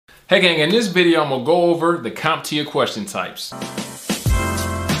Hey gang, in this video I'm gonna go over the CompTIA question types.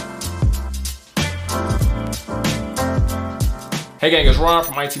 Hey gang, it's Ron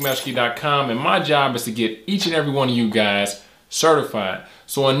from itmasterkey.com, and my job is to get each and every one of you guys certified.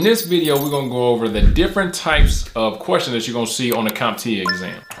 So in this video, we're gonna go over the different types of questions that you're gonna see on the CompTIA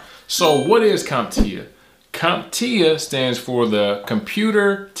exam. So what is CompTIA? CompTIA stands for the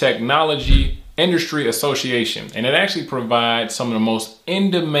Computer Technology Industry Association, and it actually provides some of the most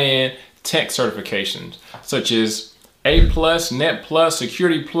in-demand tech certifications, such as A+, Net+,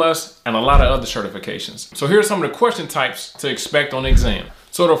 Security+, and a lot of other certifications. So here's some of the question types to expect on the exam.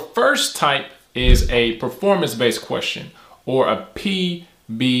 So the first type is a performance-based question, or a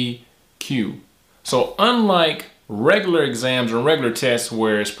PBQ. So unlike regular exams or regular tests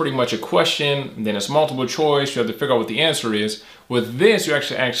where it's pretty much a question, and then it's multiple choice, you have to figure out what the answer is, with this you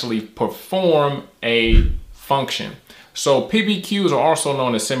actually perform a function. So PBQs are also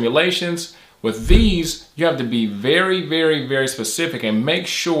known as simulations. With these, you have to be very specific and make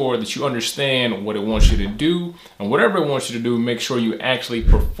sure that you understand what it wants you to do, and whatever it wants you to do, make sure you actually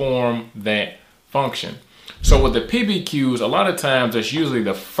perform that function. So with the PBQs, a lot of times that's usually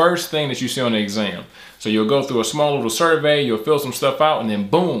the first thing that you see on the exam. So you'll go through a small little survey, you'll fill some stuff out, and then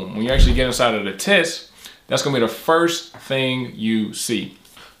boom, when you actually get inside of the test, that's gonna be the first thing you see.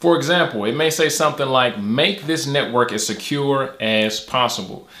 For example, it may say something like, make this network as secure as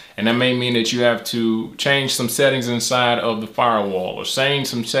possible. And that may mean that you have to change some settings inside of the firewall, or change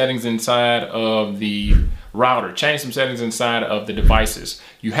some settings inside of the router, change some settings inside of the devices.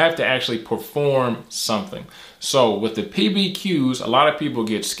 You have to actually perform something. So with the PBQs, a lot of people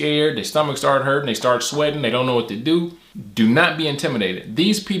get scared, their stomach start hurting, they start sweating, they don't know what to do. Do not be intimidated.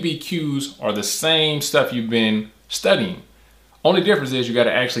 These PBQs are the same stuff you've been studying. Only difference is you got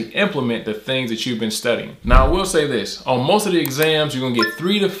to actually implement the things that you've been studying. Now I will say this, on most of the exams you're gonna get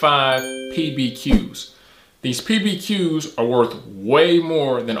 3 to 5 PBQs. These PBQs are worth way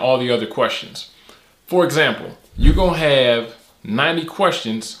more than all the other questions. For example, you're gonna have 90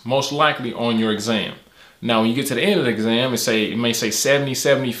 questions most likely on your exam. Now when you get to the end of the exam, it may say 70,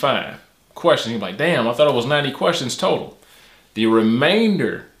 75 questions. You're like, damn, I thought it was 90 questions total. The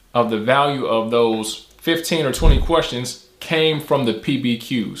remainder of the value of those 15 or 20 questions came from the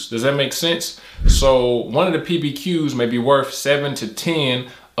PBQs. Does that make sense? So one of the PBQs may be worth 7 to 10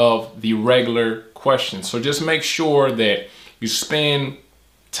 of the regular questions. So just make sure that you spend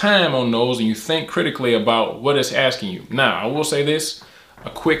time on those and you think critically about what it's asking you. Now, I will say this, a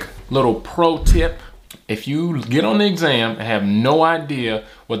quick little pro tip. If you get on the exam and have no idea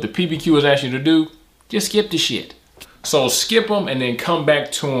what the PBQ is asking you to do, just skip the shit. So skip them and then come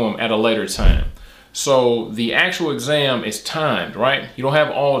back to them at a later time. So the actual exam is timed, right? You don't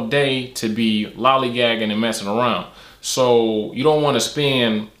have all day to be lollygagging and messing around. So you don't want to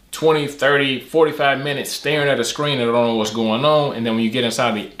spend 20, 30, 45 minutes staring at a screen and don't know what's going on. And then when you get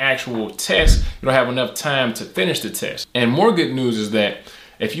inside the actual test, you don't have enough time to finish the test. And more good news is that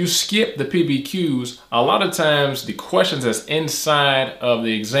if you skip the PBQs, a lot of times the questions that's inside of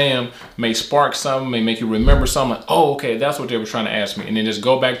the exam may spark something, may make you remember something. Like, oh, okay, that's what they were trying to ask me. And then just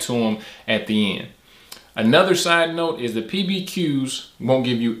go back to them at the end. Another side note is the PBQs won't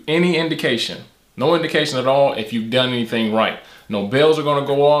give you any indication, no indication at all if you've done anything right. No bells are gonna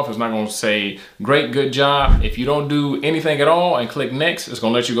go off. It's not gonna say, great, good job. If you don't do anything at all and click next, it's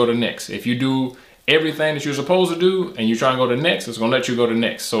gonna let you go to next. If you do everything that you're supposed to do and you try and go to next, it's gonna let you go to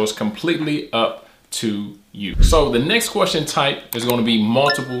next. So it's completely up to you. So the next question type is gonna be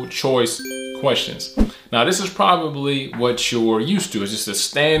multiple choice questions. Now this is probably what you're used to. It's just a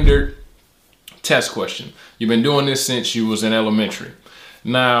standard test question. You've been doing this since you was in elementary.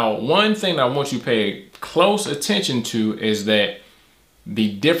 Now, one thing I want you to pay close attention to is that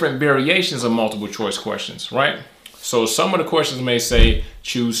the different variations of multiple choice questions, right? So some of the questions may say,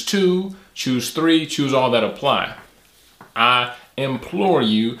 choose 2, choose 3, choose all that apply. I implore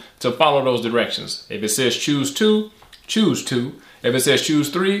you to follow those directions. If it says choose 2, choose 2. If it says choose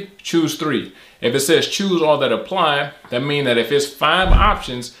 3, choose 3. If it says choose all that apply, that means that if it's 5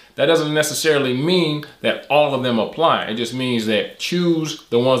 options, that doesn't necessarily mean that all of them apply. It just means that choose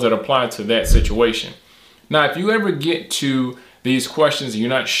the ones that apply to that situation. Now, if you ever get to these questions and you're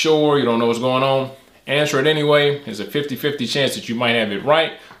not sure, you don't know what's going on, answer it anyway. There's a 50-50 chance that you might have it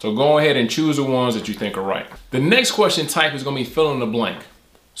right. So go ahead and choose the ones that you think are right. The next question type is gonna be fill in the blank.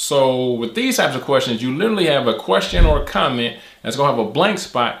 So with these types of questions, you literally have a question or a comment that's gonna have a blank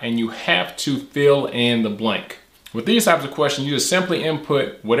spot and you have to fill in the blank. With these types of questions, you just simply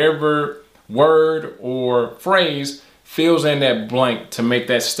input whatever word or phrase fills in that blank to make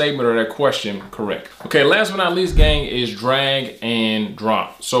that statement or that question correct. Okay, last but not least, gang, is drag and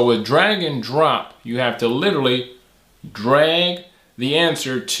drop. So with drag and drop, you have to literally drag the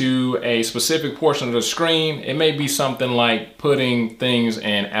answer to a specific portion of the screen. It may be something like putting things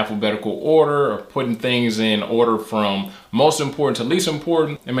in alphabetical order or putting things in order from most important to least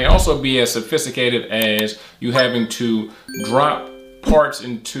important. It may also be as sophisticated as you having to drop parts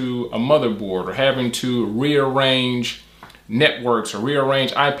into a motherboard or having to rearrange networks or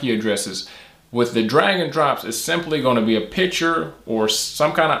rearrange IP addresses. With the drag and drops, it's simply going to be a picture or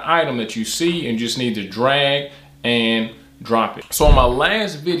some kind of item that you see and just need to drag and drop it. So in my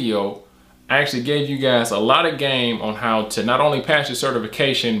last video, I actually gave you guys a lot of game on how to not only pass your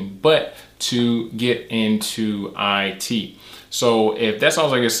certification, but to get into IT. So if that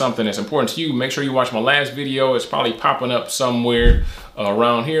sounds like it's something that's important to you, make sure you watch my last video. It's probably popping up somewhere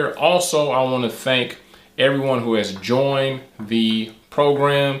around here. Also, I want to thank everyone who has joined the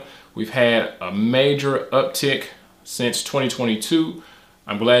program. We've had a major uptick since 2022.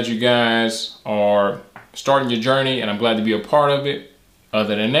 I'm glad you guys are starting your journey, and I'm glad to be a part of it.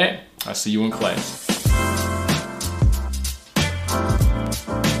 Other than that, I'll see you in class.